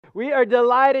We are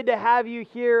delighted to have you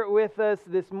here with us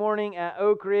this morning at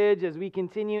Oak Ridge as we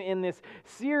continue in this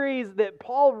series that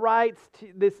Paul writes,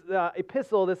 to this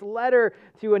epistle, this letter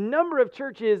to a number of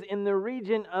churches in the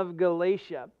region of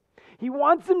Galatia. He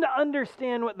wants them to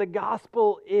understand what the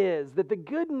gospel is, that the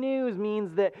good news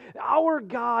means that our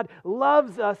God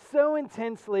loves us so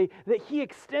intensely that He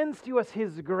extends to us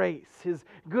His grace, His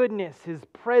goodness, His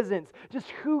presence, just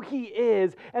who He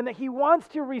is, and that He wants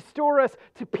to restore us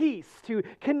to peace, to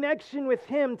connection with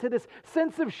Him, to this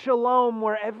sense of shalom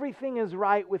where everything is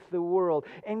right with the world.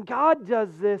 And God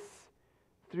does this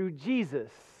through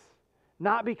Jesus,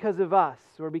 not because of us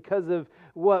or because of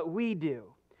what we do.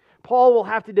 Paul will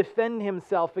have to defend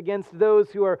himself against those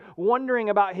who are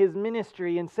wondering about his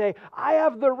ministry and say, I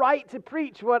have the right to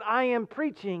preach what I am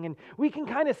preaching. And we can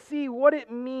kind of see what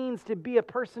it means to be a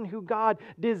person who God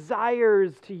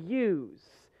desires to use.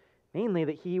 Mainly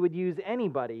that He would use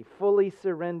anybody fully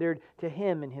surrendered to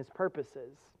Him and His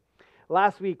purposes.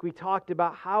 Last week we talked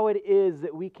about how it is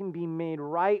that we can be made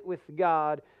right with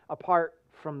God apart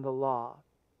from the law.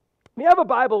 If you have a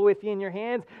Bible with you in your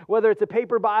hands, whether it's a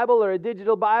paper Bible or a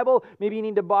digital Bible, maybe you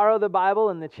need to borrow the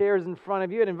Bible and the chair's in front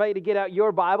of you. I'd invite you to get out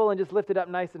your Bible and just lift it up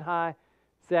nice and high.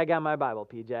 Say, I got my Bible,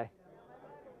 PJ.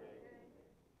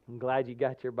 I'm glad you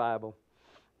got your Bible.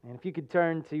 And if you could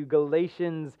turn to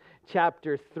Galatians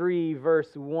chapter 3,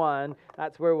 verse 1,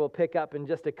 that's where we'll pick up in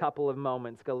just a couple of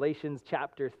moments. Galatians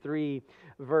chapter 3,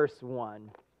 verse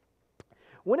 1.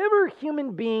 Whenever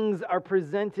human beings are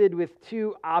presented with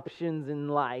two options in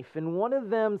life, and one of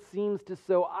them seems to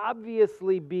so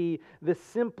obviously be the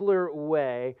simpler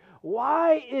way,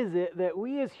 why is it that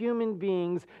we as human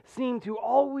beings seem to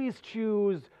always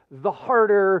choose the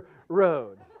harder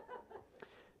road?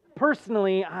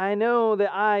 Personally, I know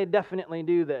that I definitely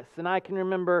do this, and I can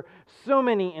remember so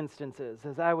many instances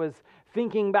as I was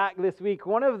thinking back this week.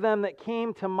 One of them that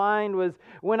came to mind was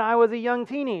when I was a young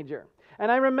teenager.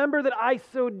 And I remember that I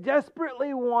so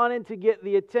desperately wanted to get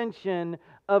the attention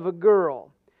of a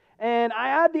girl. And I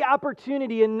had the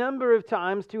opportunity a number of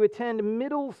times to attend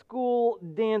middle school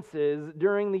dances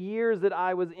during the years that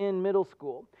I was in middle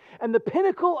school. And the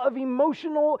pinnacle of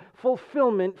emotional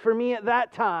fulfillment for me at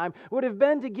that time would have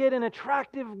been to get an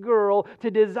attractive girl to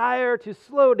desire to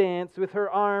slow dance with her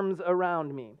arms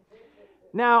around me.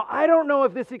 Now, I don't know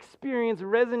if this experience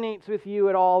resonates with you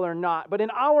at all or not, but in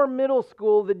our middle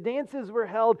school, the dances were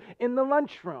held in the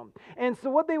lunchroom. And so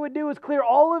what they would do is clear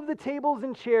all of the tables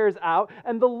and chairs out,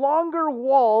 and the longer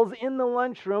walls in the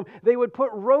lunchroom, they would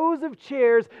put rows of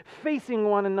chairs facing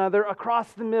one another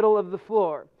across the middle of the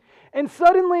floor. And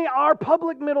suddenly our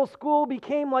public middle school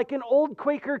became like an old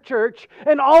Quaker church,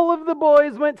 and all of the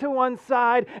boys went to one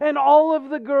side, and all of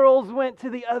the girls went to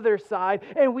the other side,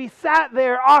 and we sat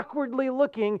there awkwardly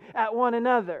looking at one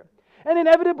another. And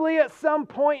inevitably at some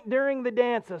point during the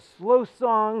dance, a slow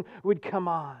song would come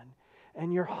on,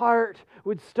 and your heart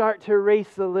would start to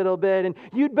race a little bit, and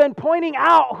you'd been pointing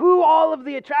out who all of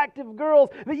the attractive girls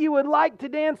that you would like to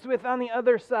dance with on the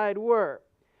other side were.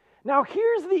 Now,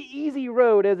 here's the easy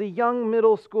road as a young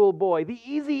middle school boy. The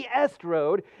easiest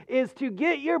road is to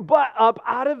get your butt up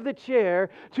out of the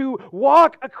chair, to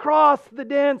walk across the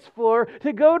dance floor,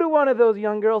 to go to one of those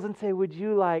young girls and say, would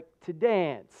you like to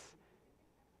dance?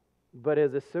 But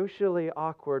as a socially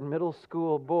awkward middle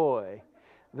school boy,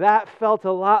 that felt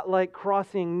a lot like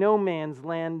crossing no man's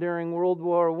land during World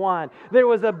War I. There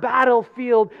was a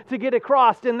battlefield to get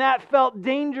across, and that felt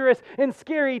dangerous and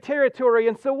scary territory.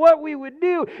 And so what we would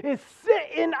do is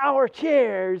sit in our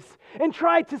chairs and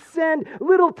try to send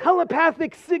little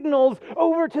telepathic signals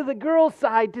over to the girls'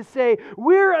 side to say,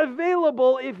 we're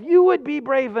available if you would be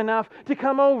brave enough to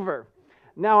come over.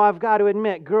 Now, I've got to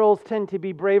admit, girls tend to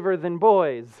be braver than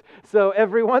boys, so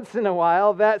every once in a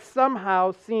while, that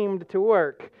somehow seemed to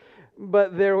work.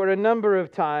 But there were a number of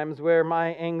times where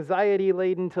my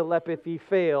anxiety-laden telepathy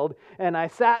failed, and I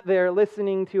sat there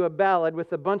listening to a ballad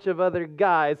with a bunch of other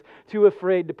guys too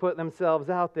afraid to put themselves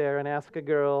out there and ask a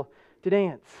girl to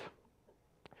dance.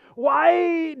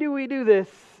 Why do we do this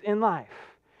in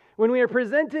life? When we are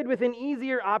presented with an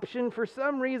easier option, for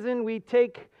some reason we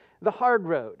take the hard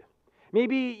road.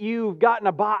 Maybe you've gotten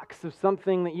a box of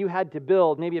something that you had to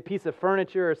build, maybe a piece of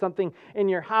furniture or something in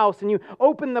your house, and you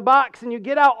open the box and you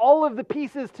get out all of the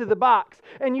pieces to the box,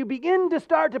 and you begin to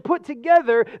start to put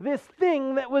together this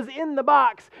thing that was in the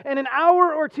box. And an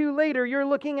hour or two later, you're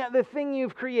looking at the thing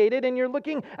you've created, and you're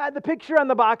looking at the picture on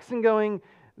the box and going,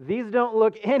 these don't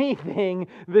look anything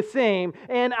the same,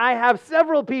 and I have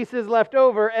several pieces left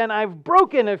over, and I've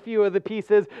broken a few of the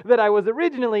pieces that I was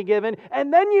originally given,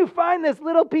 and then you find this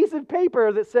little piece of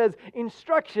paper that says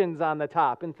instructions on the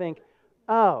top and think,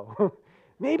 oh,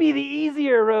 Maybe the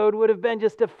easier road would have been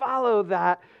just to follow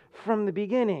that from the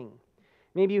beginning.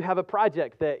 Maybe you have a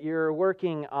project that you're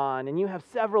working on and you have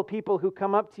several people who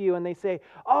come up to you and they say,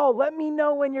 "Oh, let me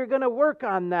know when you're going to work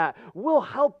on that. We'll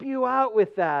help you out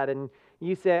with that." And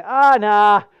you say,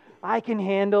 "Nah, I can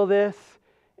handle this."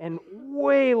 And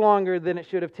way longer than it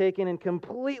should have taken and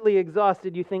completely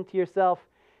exhausted, you think to yourself,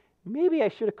 maybe I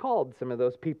should have called some of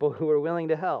those people who are willing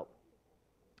to help.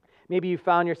 Maybe you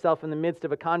found yourself in the midst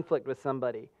of a conflict with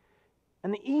somebody.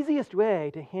 And the easiest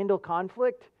way to handle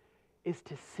conflict is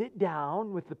to sit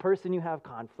down with the person you have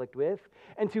conflict with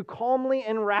and to calmly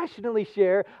and rationally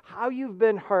share how you've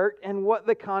been hurt and what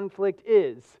the conflict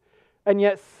is. And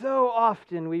yet so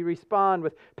often we respond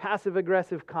with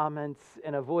passive-aggressive comments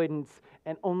and avoidance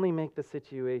and only make the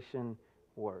situation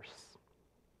worse.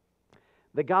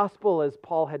 The gospel, as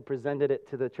Paul had presented it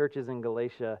to the churches in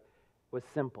Galatia, was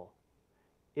simple.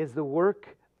 Is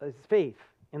faith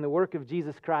in the work of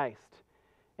Jesus Christ.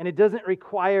 And it doesn't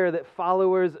require that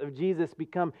followers of Jesus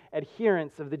become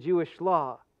adherents of the Jewish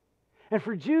law. And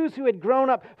for Jews who had grown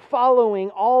up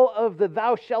following all of the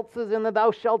thou shaltses and the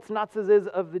thou shalts notses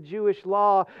of the Jewish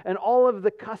law and all of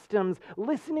the customs,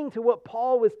 listening to what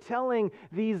Paul was telling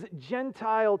these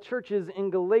Gentile churches in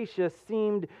Galatia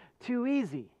seemed too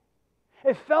easy.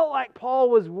 It felt like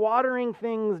Paul was watering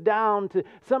things down to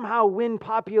somehow win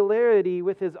popularity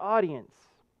with his audience.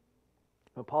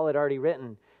 But Paul had already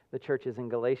written the churches in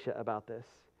Galatia about this.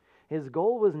 His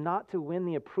goal was not to win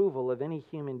the approval of any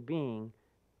human being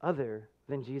other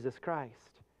than Jesus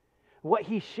Christ. What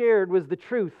he shared was the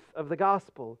truth of the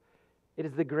gospel. It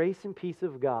is the grace and peace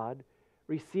of God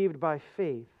received by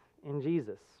faith in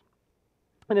Jesus.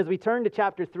 And as we turn to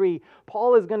chapter 3,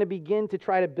 Paul is going to begin to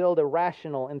try to build a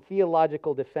rational and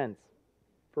theological defense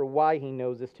for why he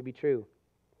knows this to be true.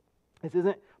 This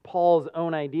isn't Paul's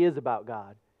own ideas about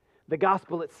God. The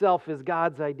gospel itself is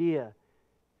God's idea,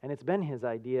 and it's been his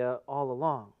idea all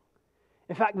along.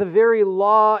 In fact, the very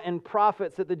law and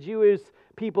prophets that the Jewish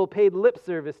people paid lip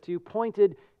service to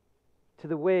pointed to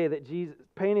the way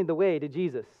to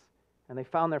Jesus, and they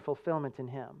found their fulfillment in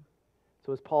him.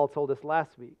 So as Paul told us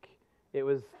last week, it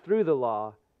was through the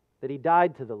law that he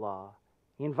died to the law.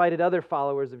 He invited other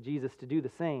followers of Jesus to do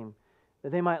the same,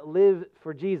 that they might live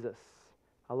for Jesus,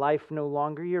 a life no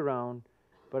longer your own,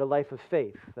 but a life of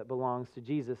faith that belongs to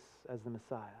Jesus as the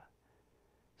Messiah.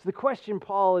 So the question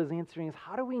Paul is answering is,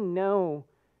 how do we know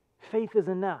faith is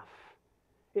enough?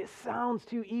 It sounds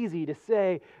too easy to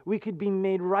say we could be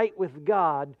made right with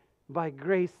God by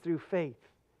grace through faith.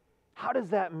 How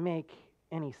does that make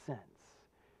any sense?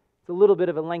 It's a little bit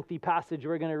of a lengthy passage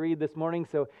we're going to read this morning,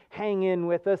 so hang in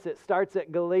with us. It starts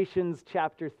at Galatians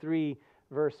chapter 3,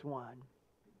 verse 1.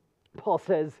 Paul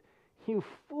says, "You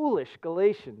foolish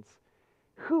Galatians,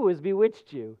 who has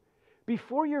bewitched you?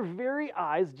 Before your very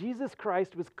eyes, Jesus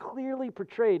Christ was clearly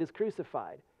portrayed as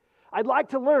crucified. I'd like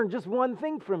to learn just one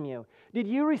thing from you. Did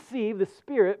you receive the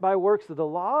Spirit by works of the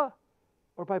law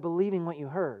or by believing what you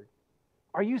heard?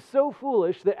 Are you so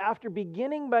foolish that after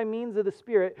beginning by means of the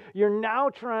Spirit, you're now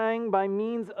trying by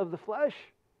means of the flesh?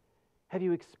 Have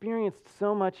you experienced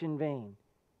so much in vain,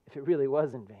 if it really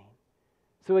was in vain?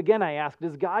 So again I ask,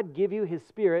 does God give you His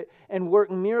Spirit and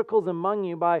work miracles among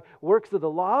you by works of the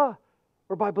law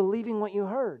or by believing what you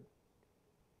heard?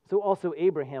 So also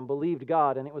Abraham believed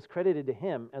God, and it was credited to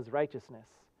him as righteousness.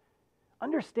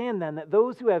 Understand then that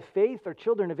those who have faith are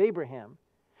children of Abraham.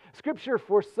 Scripture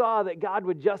foresaw that God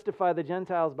would justify the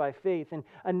Gentiles by faith and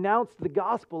announced the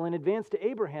gospel in advance to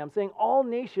Abraham, saying, all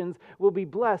nations will be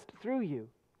blessed through you.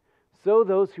 So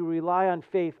those who rely on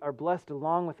faith are blessed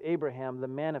along with Abraham, the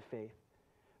man of faith.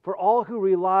 For all who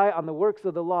rely on the works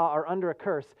of the law are under a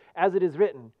curse, as it is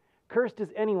written, cursed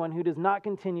is anyone who does not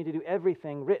continue to do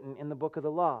everything written in the book of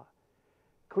the law.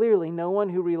 Clearly, no one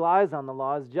who relies on the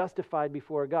law is justified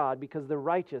before God, because the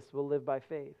righteous will live by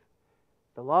faith.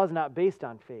 The law is not based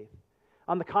on faith.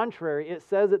 On the contrary, it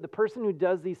says that the person who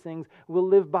does these things will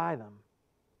live by them.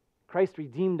 Christ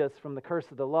redeemed us from the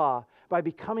curse of the law by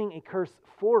becoming a curse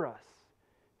for us.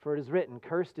 For it is written,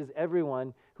 cursed is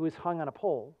everyone who is hung on a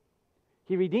pole.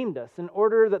 He redeemed us in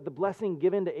order that the blessing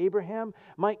given to Abraham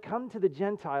might come to the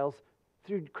Gentiles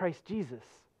through Christ Jesus,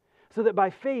 so that by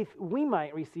faith we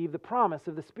might receive the promise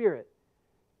of the Spirit.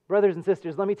 Brothers and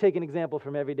sisters, let me take an example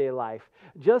from everyday life.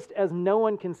 Just as no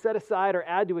one can set aside or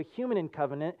add to a human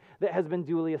covenant that has been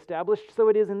duly established, so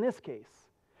it is in this case.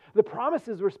 The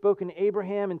promises were spoken to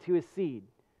Abraham and to his seed.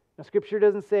 Now, Scripture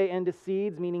doesn't say, and to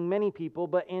seeds, meaning many people,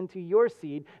 but and to your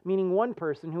seed, meaning one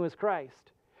person who is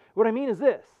Christ. What I mean is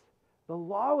this. The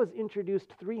law was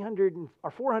introduced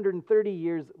 430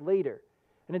 years later.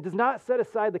 And it does not set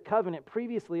aside the covenant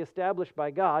previously established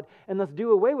by God and thus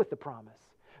do away with the promise.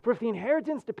 For if the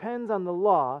inheritance depends on the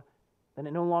law, then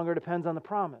it no longer depends on the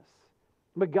promise.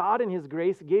 But God in His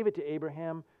grace gave it to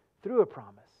Abraham through a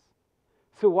promise.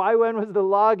 So why when was the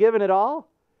law given at all?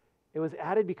 It was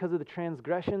added because of the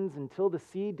transgressions until the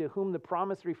seed to whom the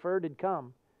promise referred had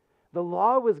come. The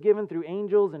law was given through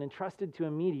angels and entrusted to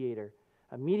a mediator.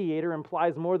 A mediator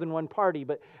implies more than one party,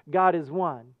 but God is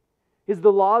one. Is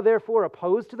the law therefore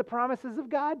opposed to the promises of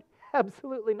God?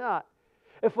 Absolutely not.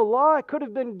 If a law could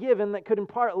have been given that could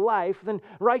impart life, then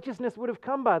righteousness would have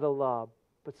come by the law.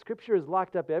 But Scripture has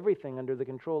locked up everything under the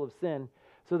control of sin,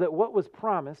 so that what was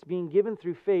promised, being given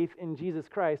through faith in Jesus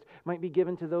Christ, might be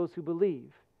given to those who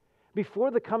believe.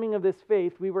 Before the coming of this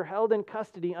faith, we were held in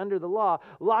custody under the law,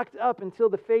 locked up until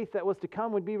the faith that was to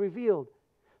come would be revealed.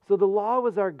 So the law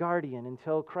was our guardian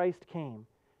until Christ came,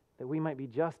 that we might be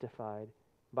justified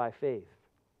by faith.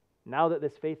 Now that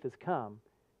this faith has come,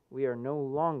 we are no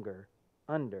longer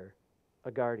under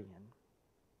a guardian.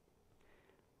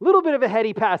 A little bit of a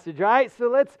heady passage, right? So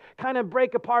let's kind of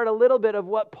break apart a little bit of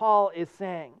what Paul is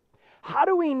saying. How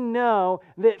do we know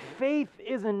that faith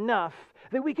is enough,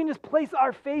 that we can just place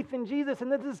our faith in Jesus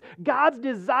and that this is God's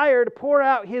desire to pour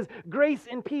out His grace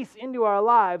and peace into our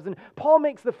lives? And Paul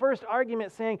makes the first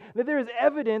argument saying that there is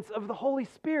evidence of the Holy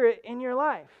Spirit in your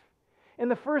life. In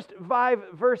the first 5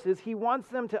 verses, he wants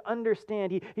them to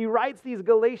understand. He writes these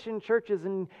Galatian churches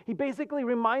and he basically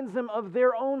reminds them of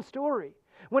their own story.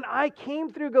 When I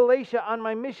came through Galatia on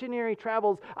my missionary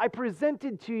travels, I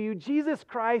presented to you Jesus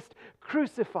Christ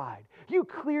crucified. You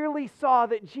clearly saw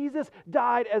that Jesus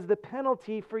died as the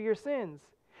penalty for your sins.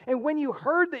 And when you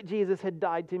heard that Jesus had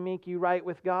died to make you right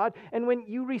with God, and when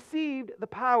you received the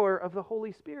power of the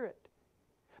Holy Spirit.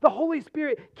 The Holy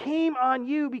Spirit came on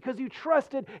you because you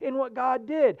trusted in what God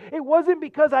did. It wasn't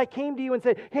because I came to you and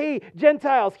said, hey,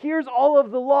 Gentiles, here's all of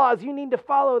the laws. You need to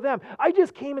follow them. I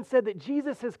just came and said that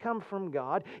Jesus has come from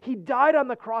God. He died on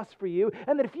the cross for you,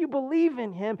 and that if you believe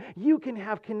in Him, you can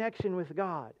have connection with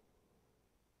God.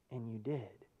 And you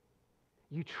did.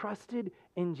 You trusted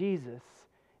in Jesus,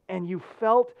 and you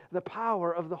felt the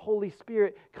power of the Holy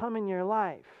Spirit come in your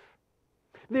life.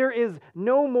 There is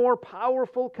no more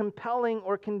powerful, compelling,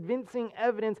 or convincing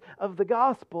evidence of the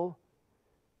gospel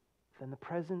than the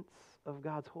presence of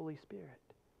God's Holy Spirit.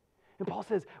 And Paul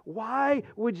says, why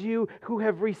would you, who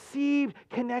have received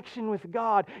connection with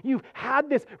God, you've had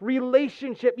this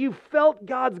relationship, you've felt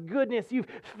God's goodness, you've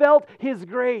felt His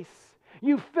grace,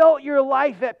 you felt your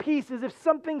life at peace as if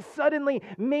something suddenly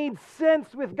made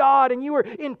sense with God and you were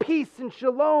in peace and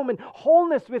shalom and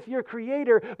wholeness with your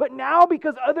Creator. But now,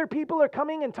 because other people are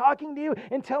coming and talking to you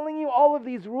and telling you all of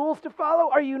these rules to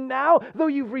follow, are you now, though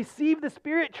you've received the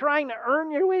Spirit, trying to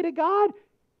earn your way to God?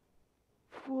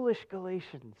 Foolish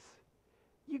Galatians.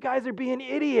 You guys are being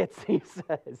idiots, he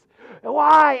says.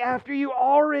 Why, after you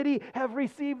already have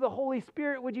received the Holy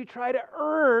Spirit, would you try to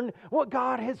earn what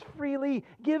God has freely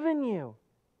given you?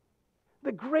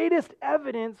 The greatest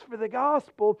evidence for the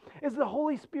gospel is the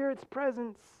Holy Spirit's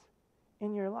presence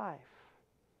in your life.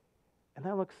 And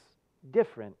that looks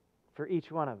different for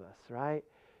each one of us, right?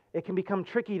 It can become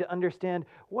tricky to understand,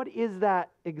 what is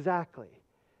that exactly?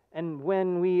 And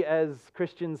when we as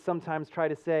Christians sometimes try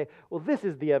to say, well, this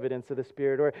is the evidence of the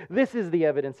Spirit, or this is the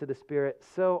evidence of the Spirit,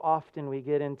 so often we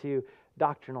get into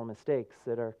doctrinal mistakes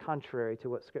that are contrary to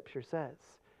what Scripture says.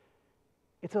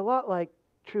 It's a lot like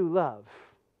true love.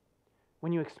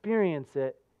 When you experience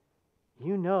it,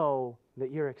 you know that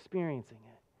you're experiencing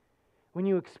it. When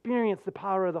you experience the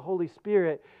power of the Holy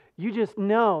Spirit, you just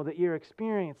know that you're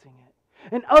experiencing it.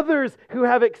 And others who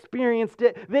have experienced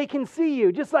it, they can see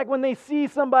you. Just like when they see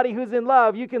somebody who's in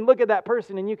love, you can look at that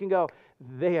person and you can go,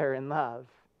 they are in love.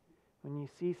 When you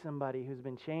see somebody who's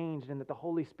been changed and that the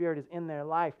Holy Spirit is in their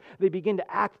life, they begin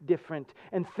to act different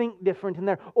and think different, and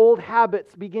their old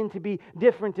habits begin to be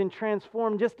different and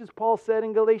transformed, just as Paul said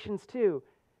in Galatians 2.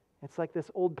 It's like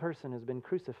this old person has been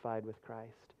crucified with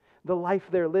Christ. The life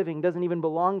they're living doesn't even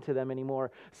belong to them anymore.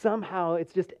 Somehow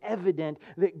it's just evident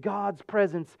that God's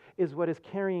presence is what is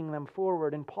carrying them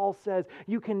forward. And Paul says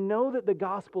you can know that the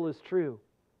gospel is true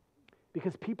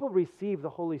because people receive the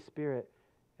Holy Spirit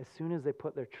as soon as they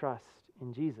put their trust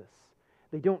in Jesus.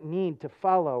 They don't need to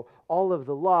follow all of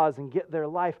the laws and get their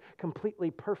life completely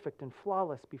perfect and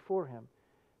flawless before Him.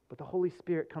 But the Holy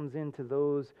Spirit comes into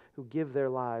those who give their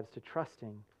lives to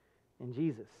trusting in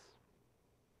Jesus.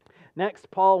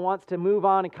 Next, Paul wants to move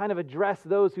on and kind of address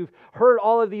those who've heard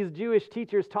all of these Jewish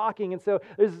teachers talking. And so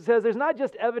it says there's not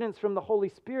just evidence from the Holy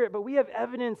Spirit, but we have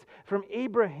evidence from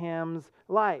Abraham's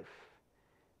life.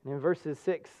 And in verses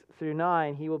 6 through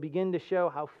 9, he will begin to show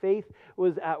how faith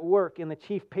was at work in the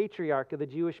chief patriarch of the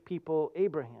Jewish people,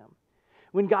 Abraham.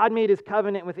 When God made his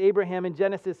covenant with Abraham in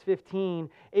Genesis 15,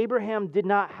 Abraham did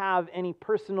not have any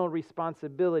personal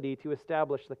responsibility to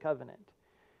establish the covenant.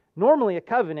 Normally, a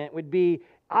covenant would be,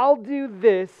 I'll do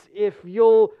this if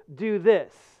you'll do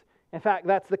this. In fact,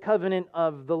 that's the covenant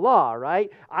of the law, right?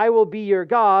 I will be your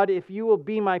God if you will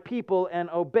be my people and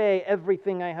obey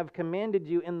everything I have commanded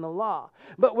you in the law.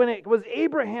 But when it was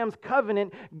Abraham's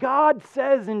covenant, God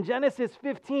says in Genesis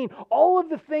 15 all of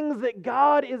the things that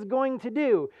God is going to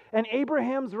do. And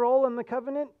Abraham's role in the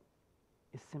covenant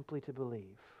is simply to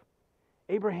believe.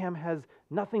 Abraham has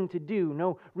nothing to do,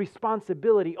 no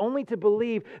responsibility, only to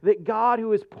believe that God,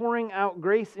 who is pouring out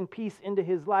grace and peace into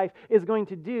his life, is going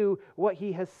to do what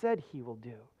he has said he will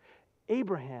do.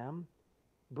 Abraham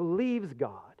believes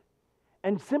God.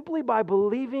 And simply by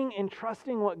believing and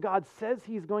trusting what God says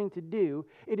he's going to do,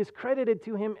 it is credited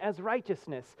to him as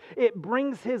righteousness. It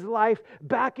brings his life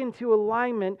back into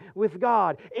alignment with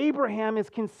God. Abraham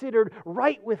is considered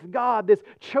right with God, this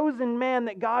chosen man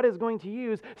that God is going to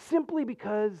use, simply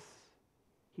because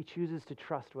he chooses to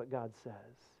trust what God says.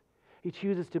 He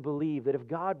chooses to believe that if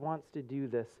God wants to do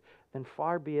this, then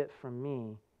far be it from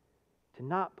me to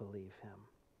not believe him.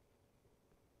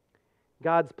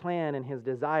 God's plan and his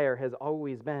desire has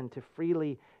always been to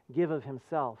freely give of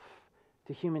himself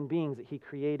to human beings that he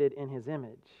created in his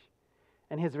image.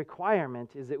 And his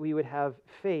requirement is that we would have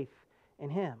faith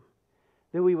in him,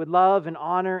 that we would love and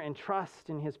honor and trust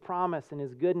in his promise and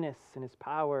his goodness and his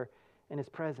power and his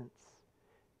presence.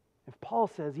 If Paul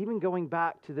says, even going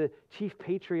back to the chief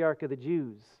patriarch of the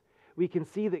Jews, we can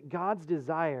see that God's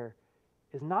desire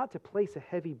is not to place a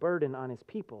heavy burden on his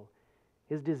people.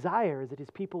 His desire is that his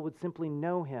people would simply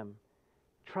know him,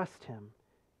 trust him,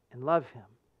 and love him.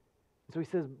 And so he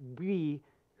says, we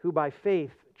who by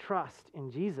faith trust in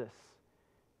Jesus,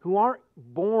 who aren't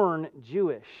born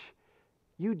Jewish,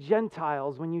 you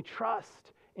Gentiles, when you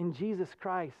trust in Jesus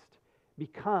Christ,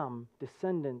 become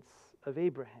descendants of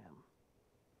Abraham.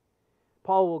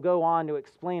 Paul will go on to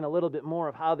explain a little bit more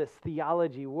of how this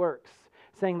theology works,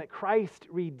 saying that Christ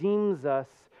redeems us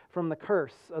from the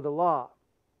curse of the law.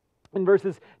 In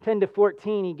verses 10 to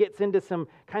 14, he gets into some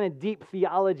kind of deep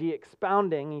theology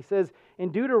expounding. He says,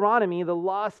 in Deuteronomy, the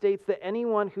law states that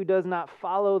anyone who does not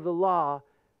follow the law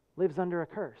lives under a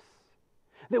curse.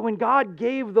 That when God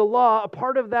gave the law, a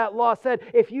part of that law said,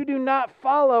 if you do not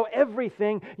follow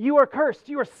everything, you are cursed.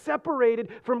 You are separated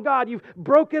from God. You've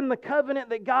broken the covenant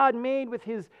that God made with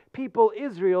his people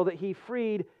Israel that he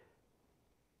freed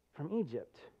from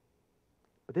Egypt.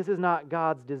 But this is not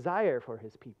God's desire for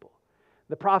his people.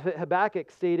 The prophet Habakkuk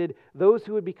stated, those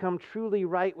who would become truly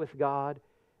right with God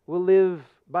will live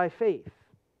by faith.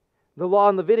 The law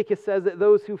in Leviticus says that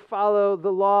those who follow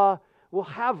the law will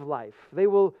have life. They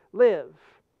will live.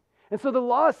 And so the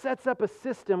law sets up a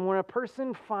system where a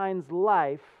person finds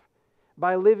life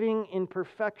by living in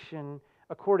perfection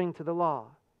according to the law.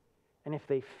 And if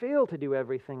they fail to do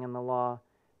everything in the law,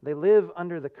 they live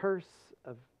under the curse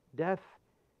of death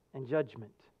and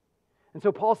judgment. And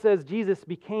so Paul says Jesus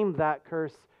became that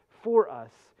curse for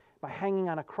us by hanging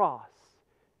on a cross,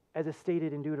 as is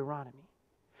stated in Deuteronomy.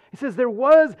 He says there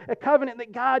was a covenant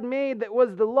that God made that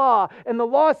was the law, and the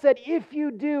law said, if you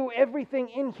do everything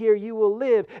in here, you will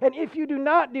live. And if you do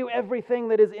not do everything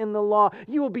that is in the law,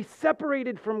 you will be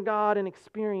separated from God and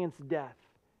experience death.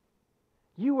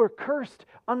 You were cursed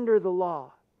under the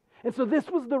law. And so this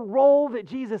was the role that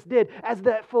Jesus did. As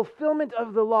that fulfillment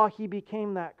of the law, he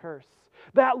became that curse.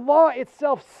 That law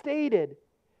itself stated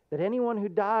that anyone who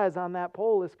dies on that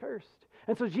pole is cursed.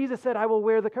 And so Jesus said, I will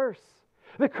wear the curse.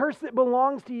 The curse that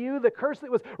belongs to you, the curse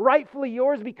that was rightfully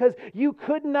yours because you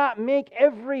could not make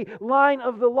every line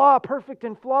of the law perfect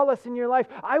and flawless in your life.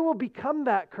 I will become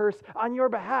that curse on your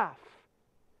behalf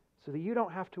so that you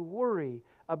don't have to worry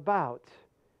about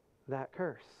that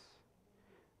curse.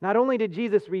 Not only did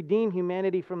Jesus redeem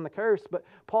humanity from the curse, but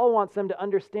Paul wants them to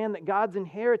understand that God's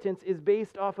inheritance is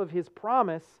based off of his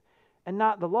promise and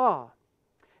not the law.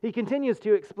 He continues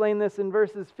to explain this in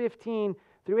verses 15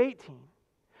 through 18.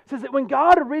 It says that when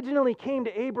God originally came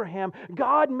to Abraham,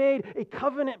 God made a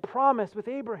covenant promise with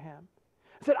Abraham.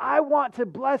 He said, I want to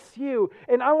bless you,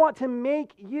 and I want to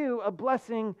make you a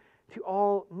blessing to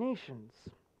all nations.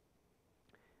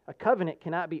 A covenant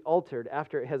cannot be altered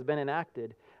after it has been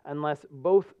enacted unless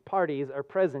both parties are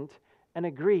present and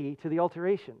agree to the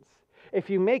alterations. If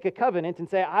you make a covenant and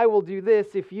say, I will do this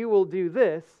if you will do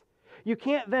this, you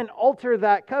can't then alter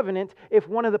that covenant if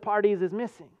one of the parties is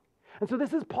missing. And so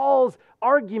this is Paul's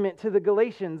argument to the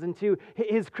Galatians and to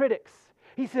his critics.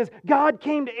 He says, God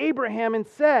came to Abraham and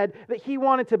said that he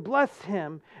wanted to bless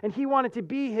him and he wanted to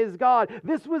be his God.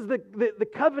 This was the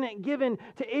covenant given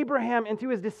to Abraham and to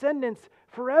his descendants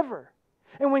forever.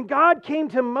 And when God came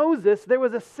to Moses, there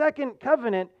was a second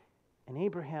covenant, and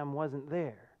Abraham wasn't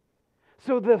there.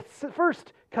 So the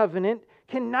first covenant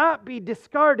cannot be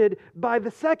discarded by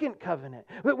the second covenant.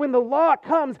 But when the law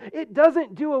comes, it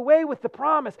doesn't do away with the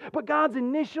promise. But God's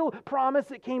initial promise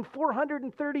that came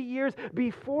 430 years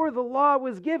before the law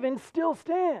was given still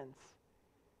stands.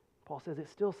 Paul says it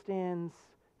still stands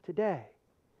today.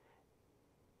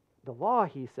 The law,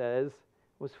 he says,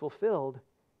 was fulfilled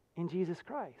in Jesus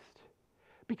Christ.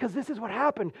 Because this is what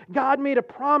happened. God made a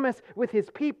promise with his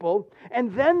people,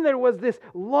 and then there was this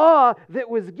law that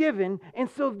was given, and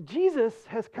so Jesus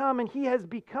has come and he has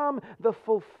become the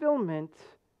fulfillment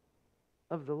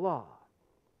of the law.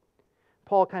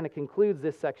 Paul kind of concludes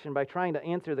this section by trying to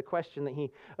answer the question that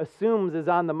he assumes is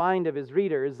on the mind of his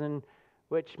readers, and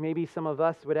which maybe some of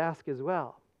us would ask as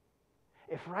well.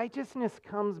 If righteousness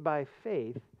comes by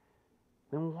faith,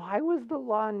 then why was the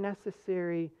law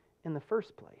necessary in the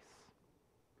first place?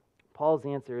 Paul's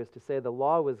answer is to say the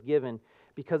law was given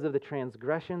because of the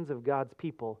transgressions of God's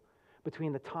people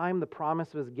between the time the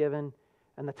promise was given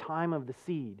and the time of the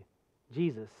seed,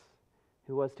 Jesus,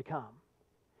 who was to come.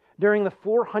 During the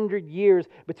 400 years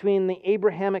between the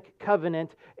Abrahamic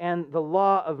covenant and the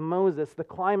law of Moses, the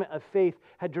climate of faith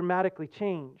had dramatically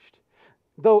changed.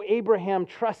 Though Abraham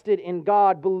trusted in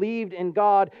God, believed in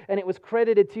God, and it was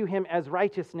credited to him as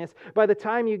righteousness, by the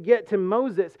time you get to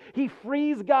Moses, he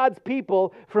frees God's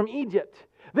people from Egypt.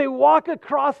 They walk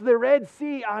across the Red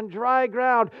Sea on dry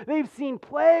ground. They've seen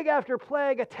plague after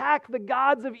plague attack the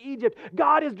gods of Egypt.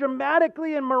 God has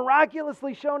dramatically and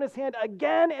miraculously shown his hand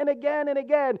again and again and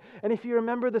again. And if you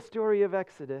remember the story of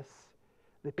Exodus,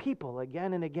 the people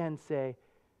again and again say,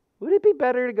 would it be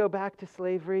better to go back to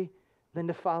slavery than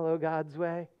to follow God's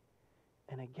way?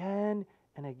 And again,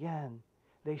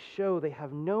 they show they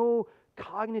have no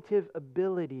cognitive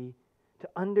ability to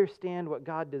understand what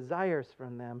God desires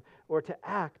from them or to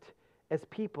act as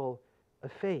people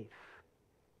of faith.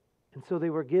 And so they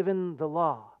were given the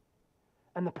law.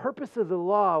 And the purpose of the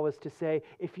law was to say,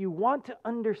 if you want to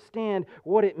understand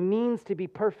what it means to be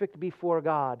perfect before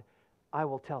God, I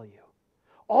will tell you.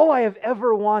 All I have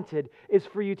ever wanted is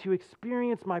for you to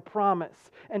experience my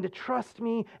promise and to trust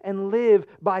me and live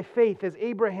by faith as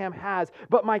Abraham has.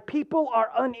 But my people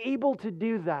are unable to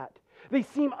do that. They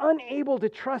seem unable to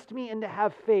trust me and to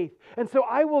have faith. And so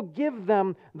I will give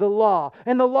them the law.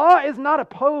 And the law is not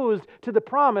opposed to the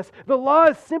promise. The law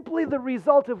is simply the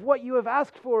result of what you have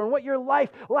asked for and what your life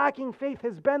lacking faith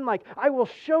has been like. I will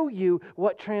show you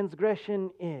what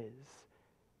transgression is.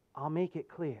 I'll make it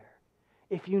clear.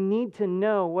 If you need to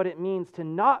know what it means to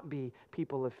not be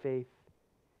people of faith,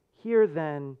 here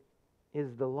then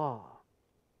is the law.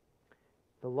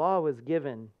 The law was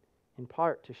given in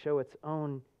part to show its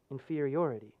own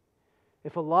inferiority.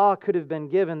 If a law could have been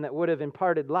given that would have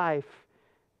imparted life,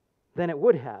 then it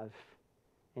would have,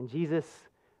 and Jesus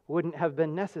wouldn't have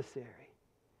been necessary.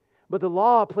 But the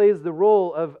law plays the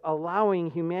role of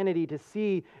allowing humanity to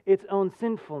see its own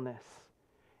sinfulness.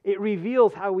 It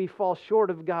reveals how we fall short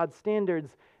of God's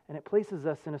standards, and it places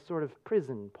us in a sort of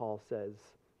prison, Paul says,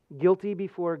 guilty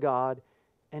before God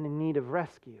and in need of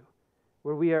rescue,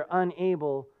 where we are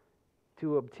unable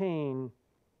to obtain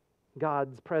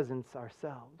God's presence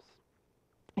ourselves.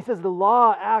 He says the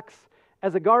law acts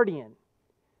as a guardian,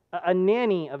 a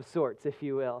nanny of sorts, if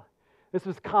you will. This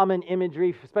was common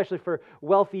imagery, especially for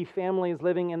wealthy families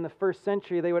living in the first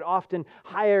century. They would often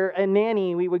hire a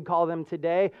nanny, we would call them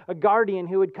today, a guardian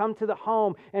who would come to the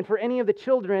home, and for any of the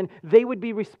children, they would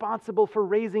be responsible for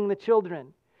raising the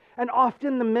children. And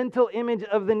often the mental image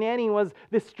of the nanny was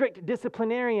the strict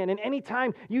disciplinarian, and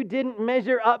anytime you didn't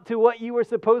measure up to what you were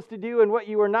supposed to do and what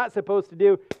you were not supposed to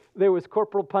do, there was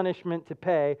corporal punishment to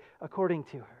pay according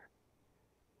to her.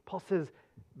 Paul says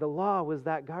the law was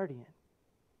that guardian.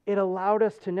 It allowed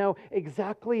us to know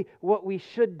exactly what we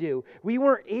should do. We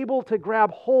weren't able to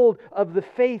grab hold of the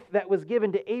faith that was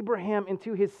given to Abraham and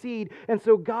to his seed. And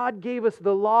so God gave us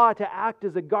the law to act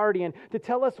as a guardian, to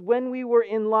tell us when we were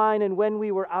in line and when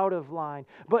we were out of line.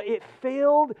 But it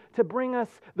failed to bring us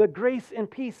the grace and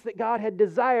peace that God had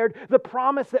desired, the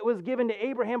promise that was given to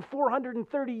Abraham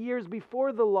 430 years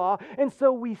before the law. And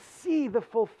so we see the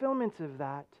fulfillment of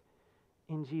that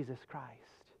in Jesus Christ,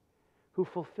 who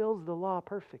fulfills the law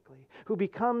perfectly, who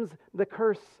becomes the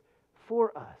curse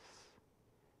for us,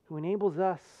 who enables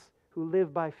us who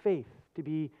live by faith to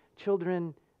be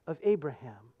children of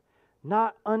Abraham,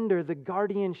 not under the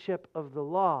guardianship of the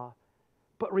law,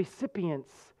 but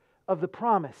recipients of the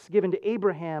promise given to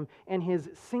Abraham and his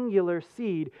singular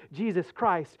seed, Jesus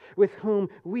Christ, with whom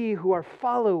we who are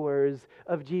followers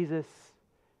of Jesus,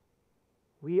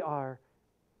 we are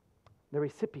the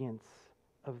recipients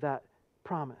of that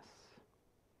promise.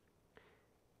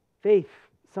 Faith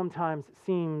sometimes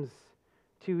seems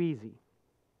too easy.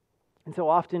 And so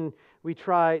often we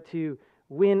try to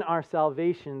win our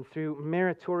salvation through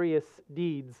meritorious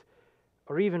deeds,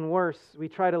 or even worse, we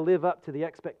try to live up to the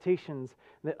expectations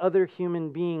that other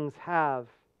human beings have,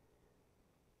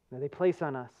 that they place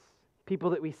on us, people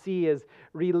that we see as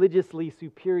religiously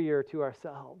superior to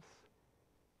ourselves.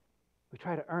 We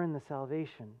try to earn the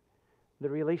salvation, the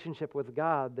relationship with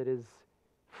God that is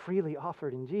freely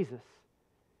offered in Jesus.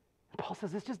 And Paul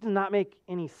says this just does not make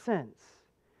any sense.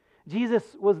 Jesus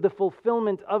was the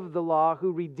fulfillment of the law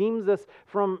who redeems us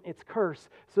from its curse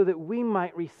so that we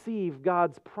might receive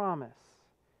God's promise.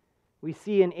 We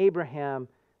see in Abraham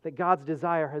that God's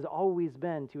desire has always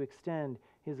been to extend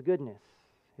His goodness,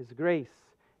 His grace,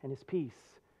 and His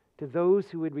peace to those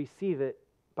who would receive it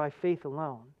by faith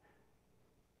alone.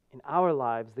 In our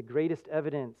lives, the greatest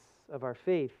evidence of our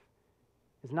faith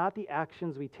is not the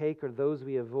actions we take or those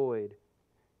we avoid,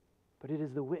 but it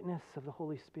is the witness of the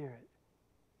Holy Spirit.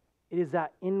 It is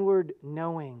that inward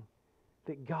knowing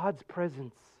that God's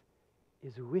presence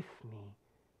is with me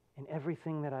in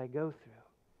everything that I go through.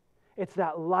 It's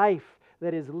that life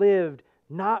that is lived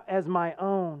not as my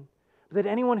own, but that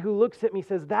anyone who looks at me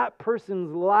says that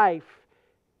person's life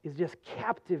is just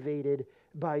captivated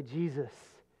by Jesus.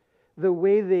 The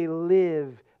way they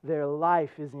live their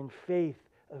life is in faith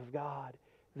of God.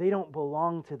 They don't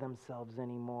belong to themselves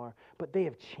anymore, but they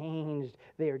have changed.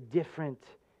 They are different,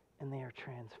 and they are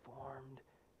transformed.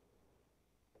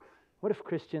 What if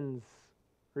Christians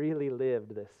really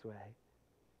lived this way?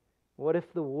 What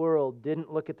if the world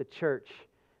didn't look at the church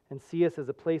and see us as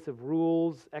a place of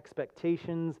rules,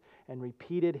 expectations, and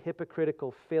repeated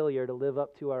hypocritical failure to live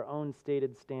up to our own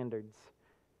stated standards?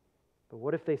 But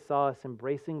what if they saw us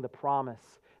embracing the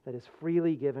promise that is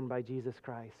freely given by Jesus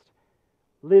Christ,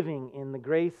 living in the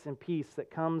grace and peace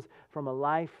that comes from a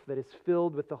life that is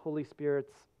filled with the Holy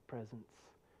Spirit's presence?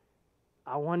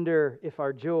 I wonder if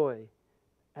our joy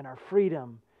and our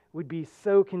freedom would be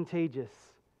so contagious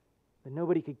that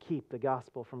nobody could keep the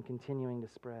gospel from continuing to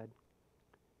spread.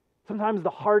 Sometimes the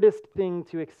hardest thing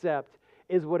to accept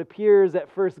is what appears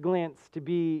at first glance to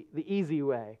be the easy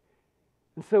way.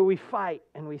 And so we fight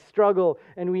and we struggle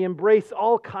and we embrace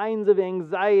all kinds of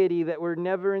anxiety that were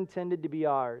never intended to be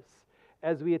ours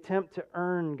as we attempt to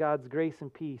earn God's grace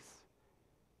and peace,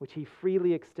 which He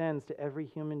freely extends to every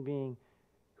human being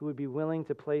who would be willing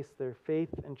to place their faith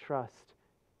and trust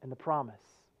in the promise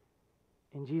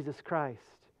in Jesus Christ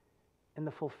and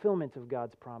the fulfillment of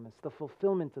God's promise, the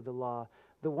fulfillment of the law,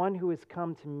 the one who has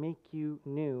come to make you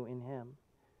new in Him.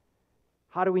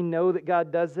 How do we know that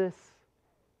God does this?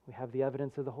 We have the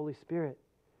evidence of the Holy Spirit.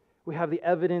 We have the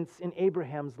evidence in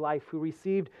Abraham's life, who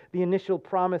received the initial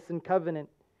promise and covenant.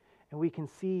 And we can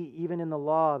see even in the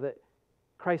law that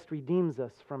Christ redeems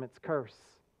us from its curse.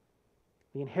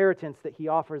 The inheritance that He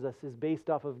offers us is based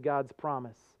off of God's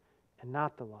promise and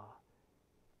not the law.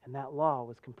 And that law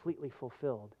was completely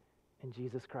fulfilled in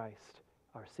Jesus Christ,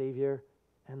 our Savior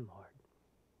and Lord.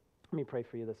 Let me pray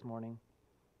for you this morning.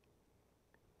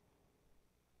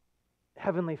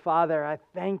 Heavenly Father, I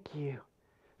thank You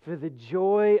for the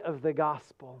joy of the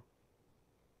gospel.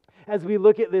 As we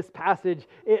look at this passage,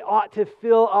 it ought to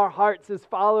fill our hearts as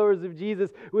followers of Jesus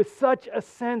with such a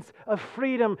sense of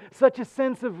freedom, such a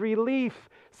sense of relief,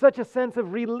 such a sense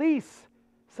of release,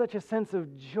 such a sense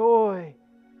of joy.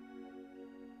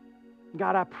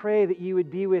 God, I pray that You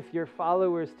would be with Your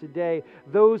followers today,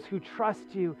 those who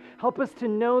trust You. Help us to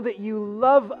know that You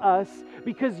love us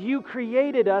because You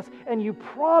created us and You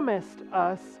promised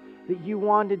us that You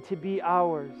wanted to be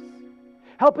ours.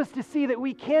 Help us to see that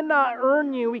we cannot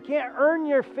earn You. We can't earn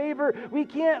Your favor. We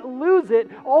can't lose it.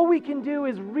 All we can do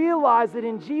is realize that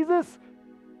in Jesus,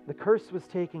 the curse was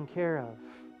taken care of.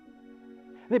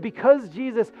 That because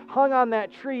Jesus hung on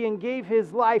that tree and gave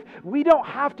His life, we don't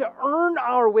have to earn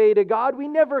our way to God. We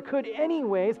never could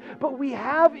anyways, but we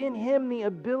have in Him the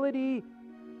ability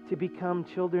to become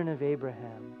children of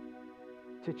Abraham,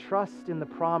 to trust in the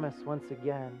promise once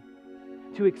again,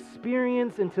 to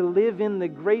experience and to live in the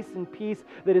grace and peace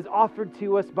that is offered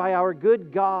to us by our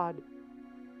good God.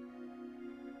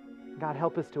 God,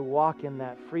 help us to walk in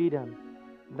that freedom,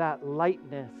 that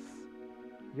lightness.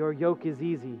 Your yoke is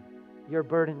easy. Your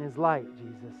burden is light,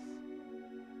 Jesus.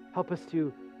 Help us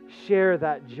to share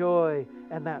that joy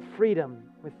and that freedom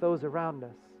with those around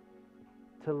us,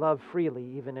 to love freely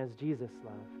even as Jesus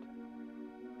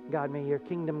loved. God, may Your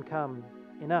kingdom come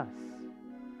in us.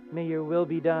 May your will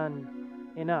be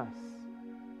done in us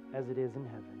as it is in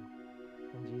heaven.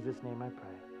 In Jesus' name I pray.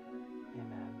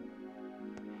 Amen.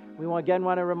 We want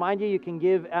to remind you, you can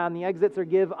give on the exits or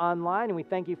give online, and we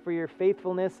thank you for your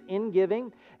faithfulness in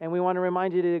giving. And we want to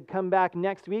remind you to come back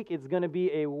next week. It's going to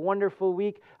be a wonderful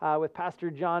week with Pastor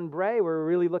John Bray. We're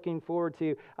really looking forward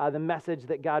to the message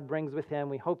that God brings with him.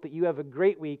 We hope that you have a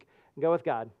great week. Go with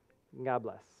God. God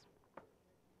bless.